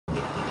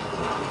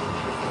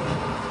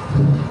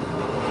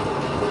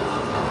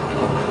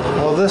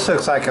this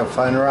looks like a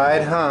fun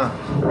ride, huh?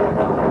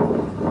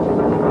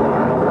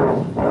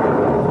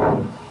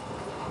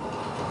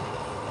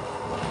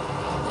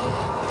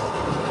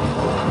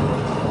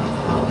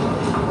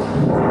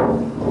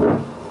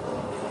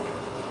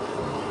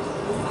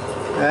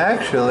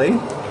 Actually,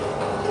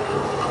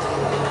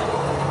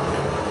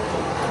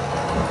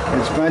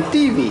 it's my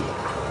TV.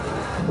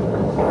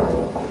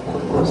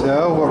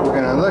 So what we're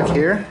going to look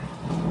here,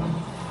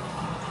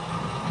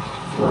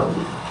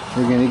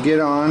 we're going to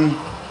get on.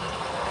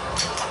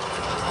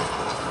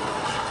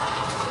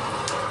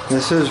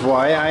 This is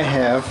why I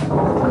have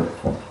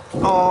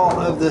all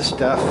of this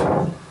stuff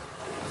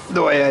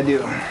the way I do.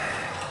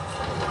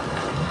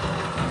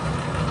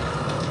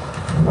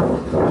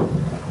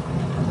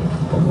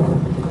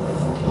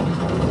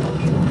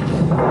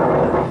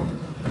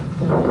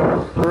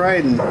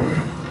 Riding.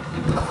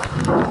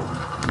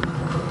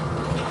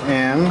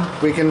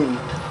 And we can,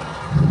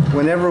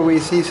 whenever we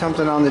see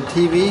something on the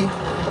TV,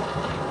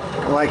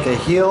 like a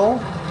hill,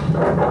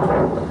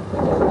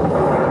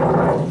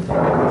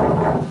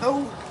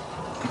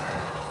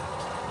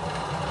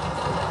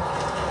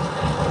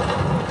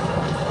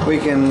 we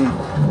can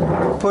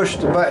push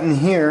the button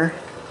here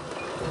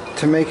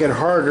to make it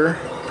harder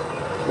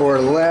or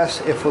less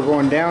if we're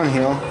going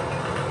downhill,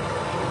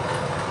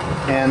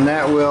 and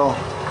that will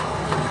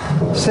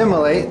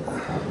simulate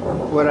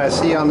what I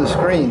see on the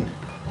screen.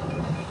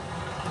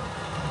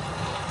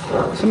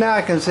 So now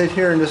I can sit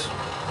here and just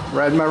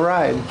ride my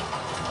ride.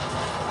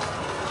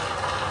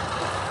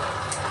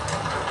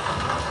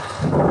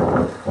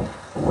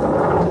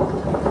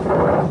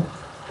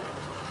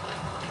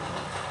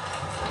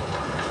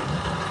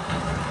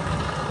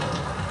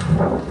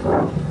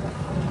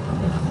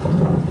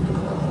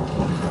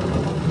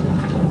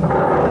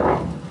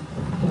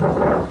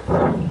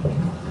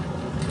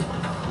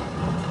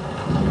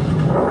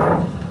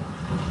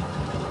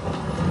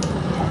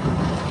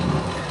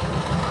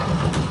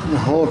 The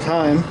whole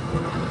time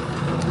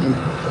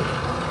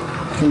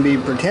I can be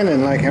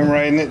pretending like I'm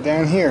riding it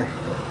down here.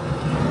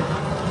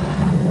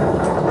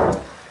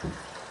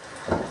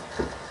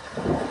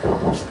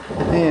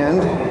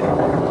 And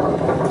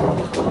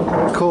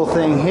the cool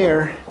thing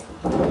here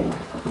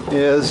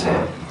is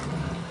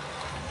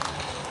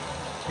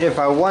if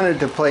I wanted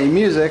to play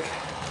music,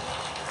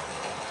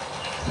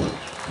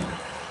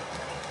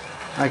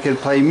 I could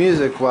play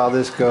music while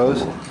this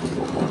goes,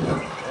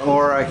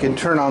 or I could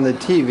turn on the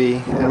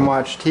TV and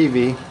watch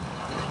TV,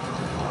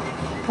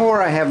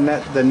 or I have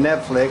the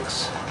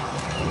Netflix.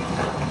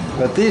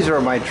 But these are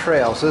my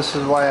trails. This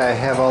is why I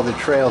have all the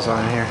trails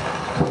on here.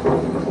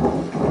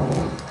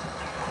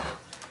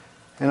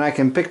 And I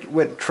can pick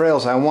what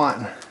trails I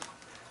want.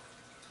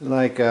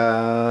 Like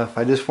if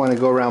I just want to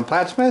go around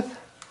Plattsmouth,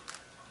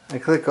 I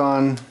click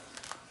on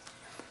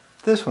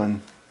this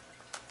one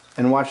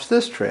and watch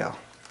this trail.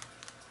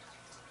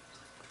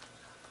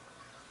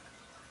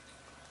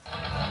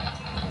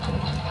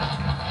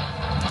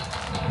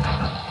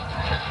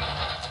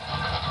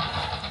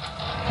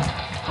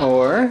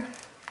 Or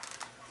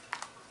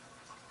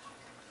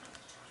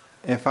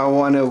if I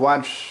want to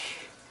watch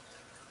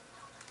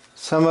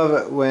some of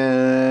it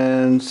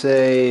when,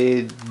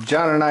 say,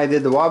 John and I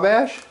did the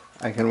Wabash,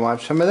 I can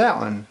watch some of that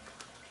one.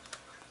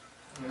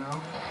 You know?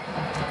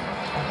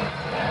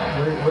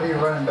 What are you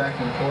running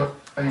back and forth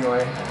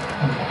anyway?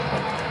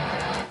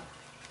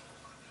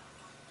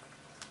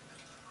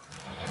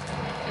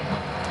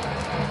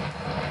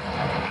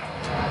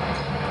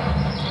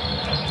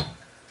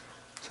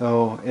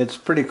 So it's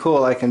pretty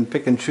cool. I can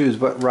pick and choose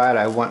what ride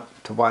I want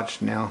to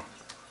watch now.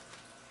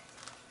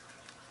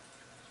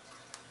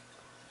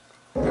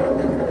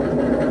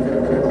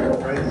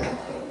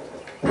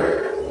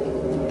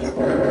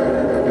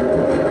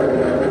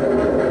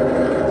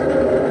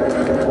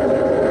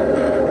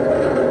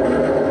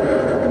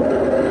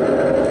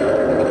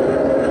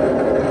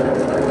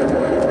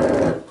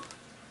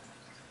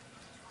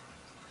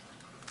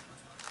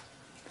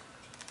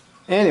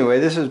 Anyway,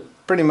 this is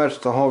pretty much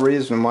the whole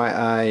reason why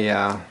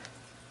I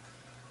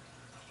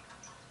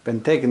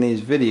been taking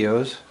these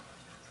videos.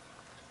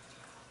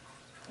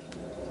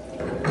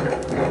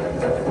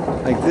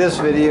 Like this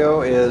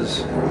video is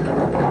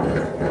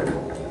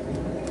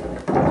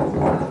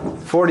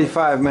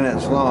 45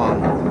 minutes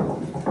long,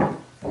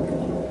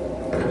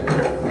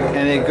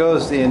 and it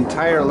goes the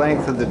entire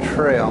length of the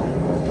trail.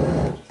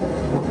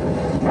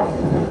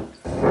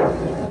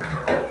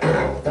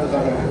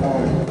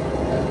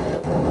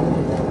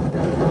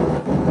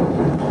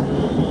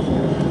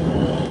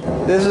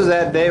 This is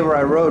that day where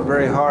I rode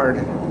very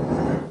hard,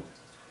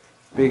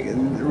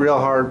 real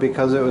hard,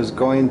 because it was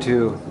going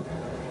to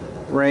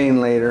rain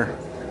later.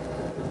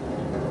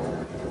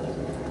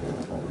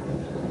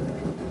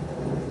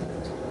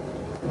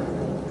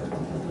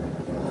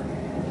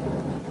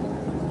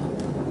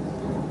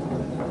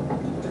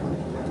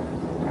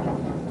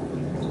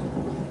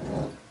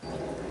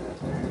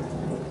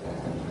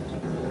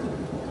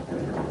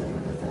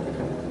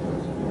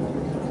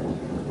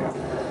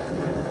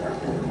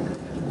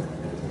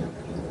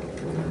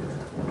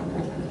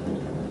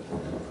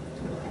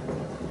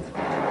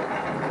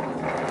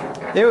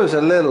 It was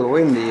a little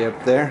windy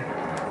up there.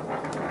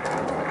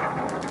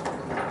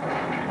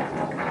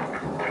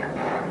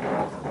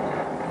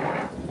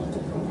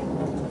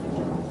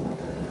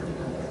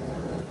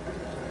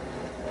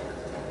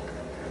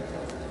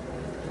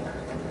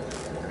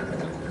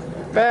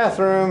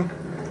 Bathroom.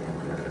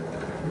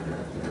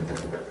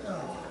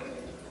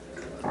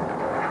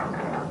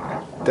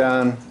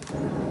 Done.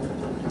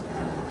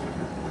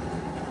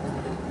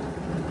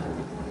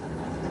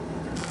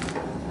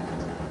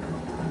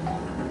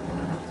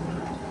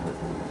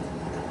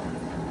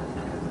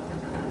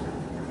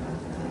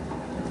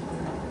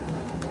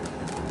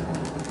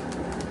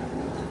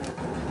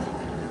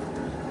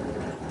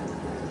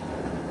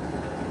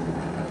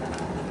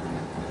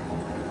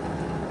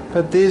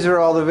 But these are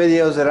all the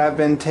videos that I've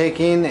been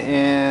taking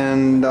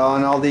and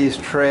on all these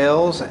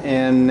trails,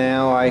 and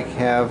now I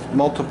have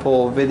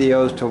multiple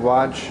videos to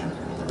watch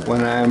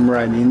when I'm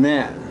riding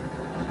that.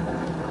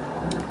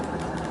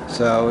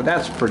 So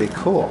that's pretty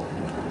cool.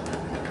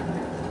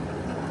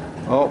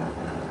 Oh.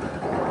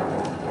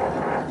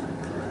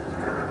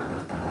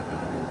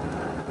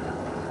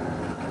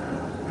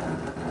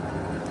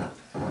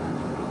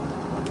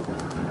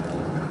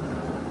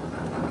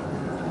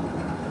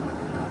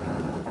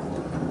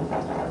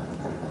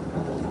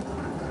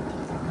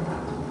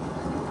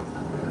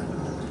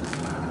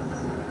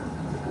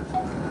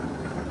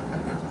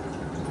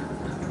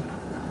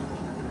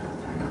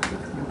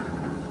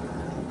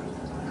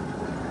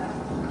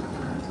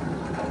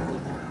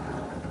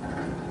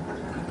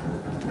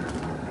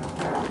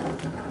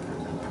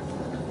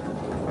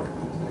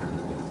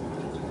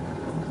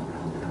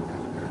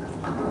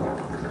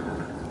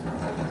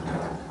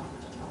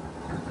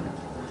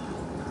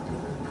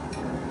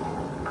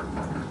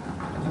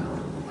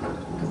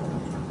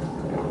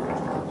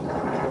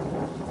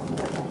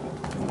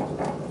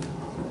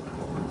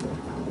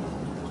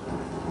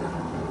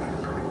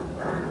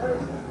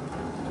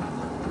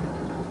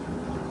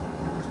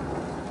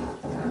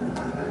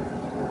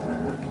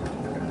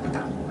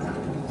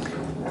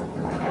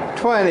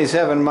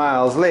 "27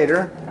 miles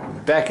later,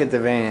 back at the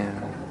van."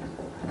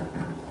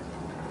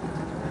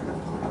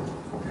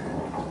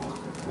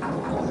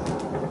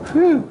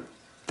 Whew,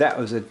 that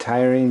was a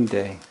tiring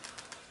day.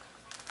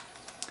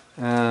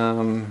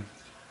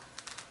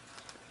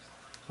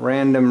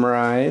 Random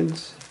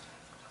rides,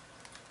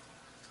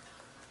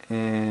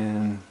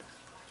 and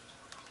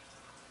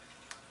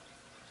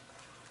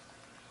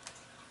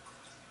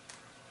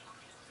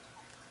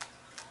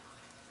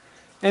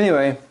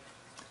anyway,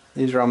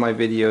 these are all my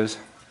videos,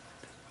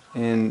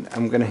 and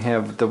I'm gonna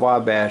have the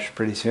Wabash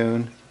pretty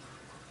soon.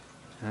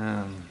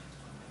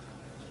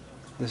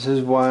 This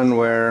is one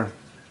where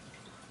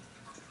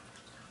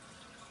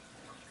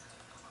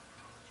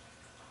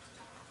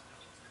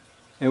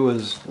it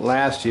was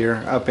last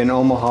year up in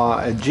Omaha,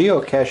 a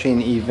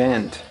geocaching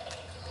event.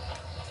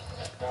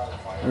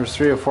 There's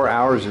 3 or 4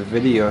 hours of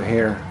video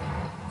here.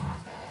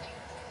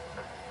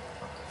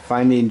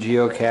 Finding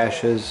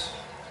geocaches.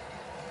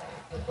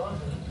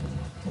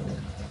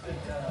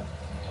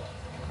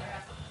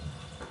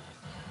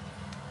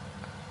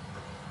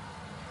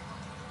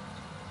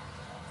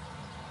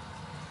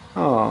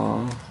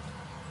 Oh.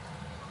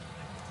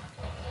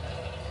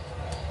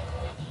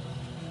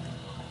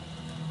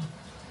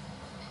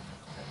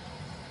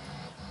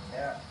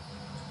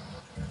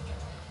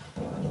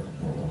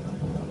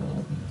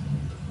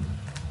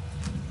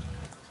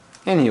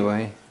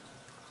 Anyway,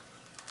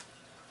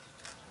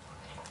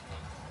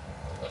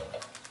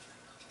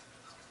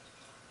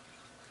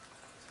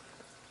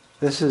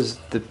 this is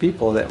the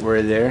people that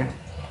were there.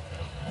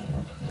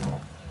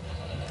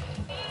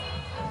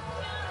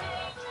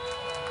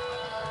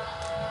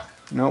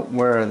 Nope,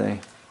 where are they?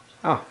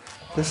 Oh,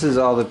 this is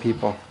all the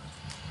people.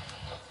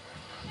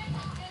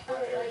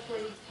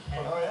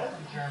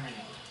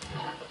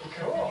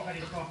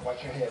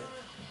 Watch your head.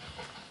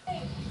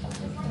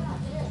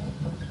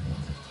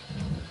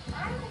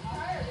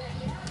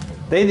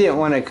 They didn't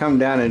want to come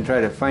down and try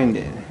to find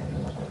it.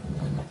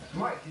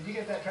 Mike, did you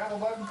get that travel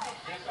button?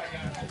 Yes, I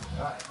got it.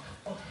 All right.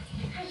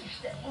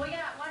 We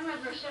got one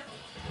with receipt.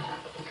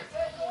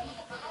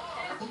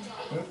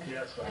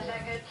 Yes, Is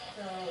that good?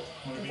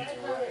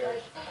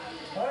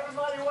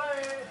 Everybody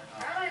wait.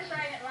 Everybody's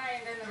trying it right,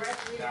 and then the rest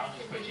of you. I'll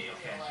just put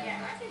geocache.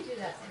 Yeah, I can do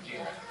that.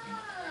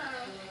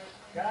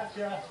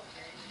 Gotcha.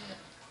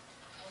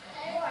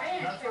 Oh, I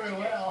didn't Not expect very you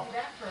well. to do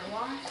that for a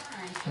long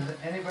time. Does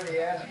anybody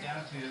ask?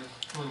 Down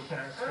to Blue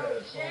Center.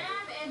 Oh, Chad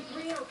and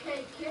 3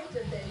 OK kids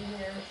have been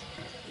here.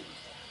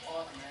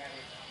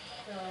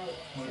 So,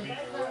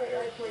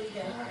 that's what you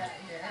guys got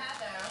here.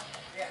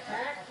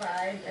 Back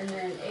 5, and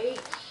then 8,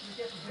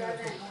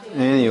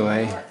 17.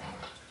 Anyway,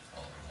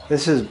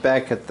 this is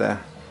back at the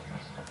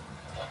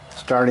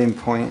starting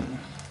point.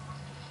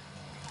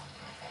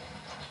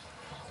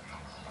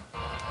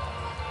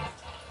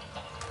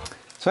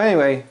 So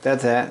anyway,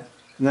 that's that.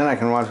 And then I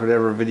can watch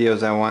whatever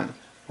videos I want,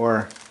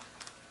 or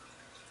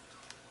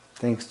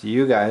thanks to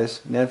you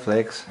guys,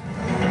 Netflix.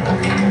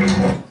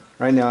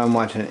 Right now I'm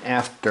watching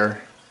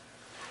After.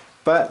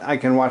 But I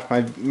can watch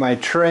my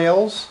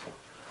trails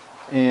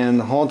And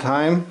the whole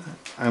time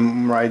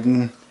I'm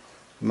riding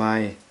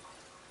my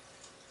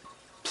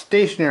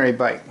stationary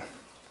bike.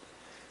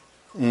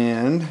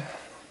 And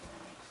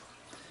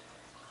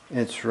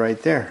it's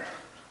right there.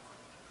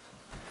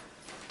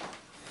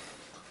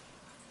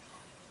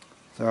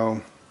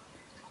 So,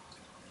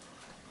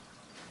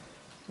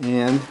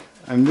 and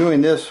I'm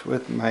doing this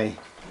with my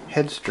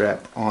head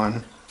strap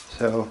on,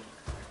 so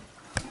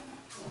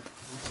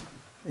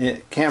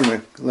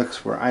camera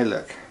looks where I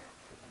look.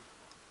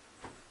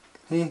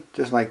 See,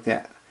 just like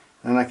that.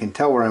 And I can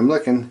tell where I'm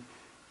looking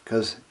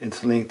because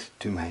it's linked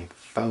to my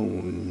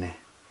phone.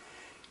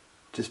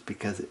 Just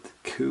because it's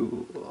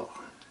cool.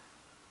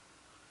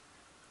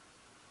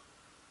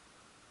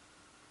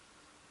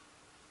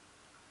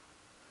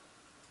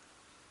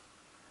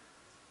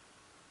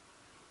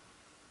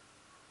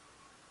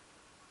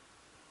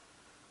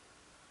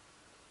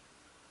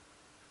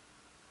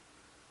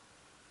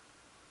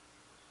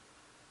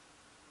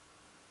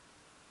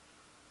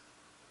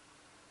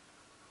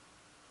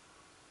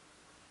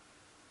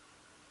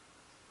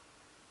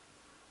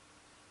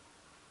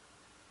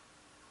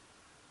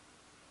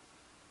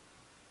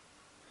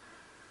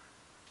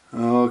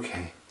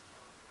 Okay.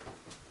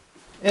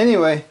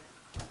 Anyway,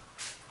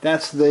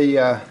 that's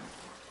the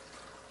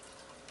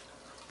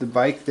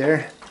bike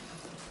there,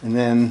 and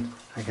then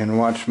I can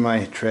watch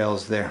my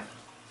trails there.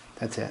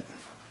 That's it.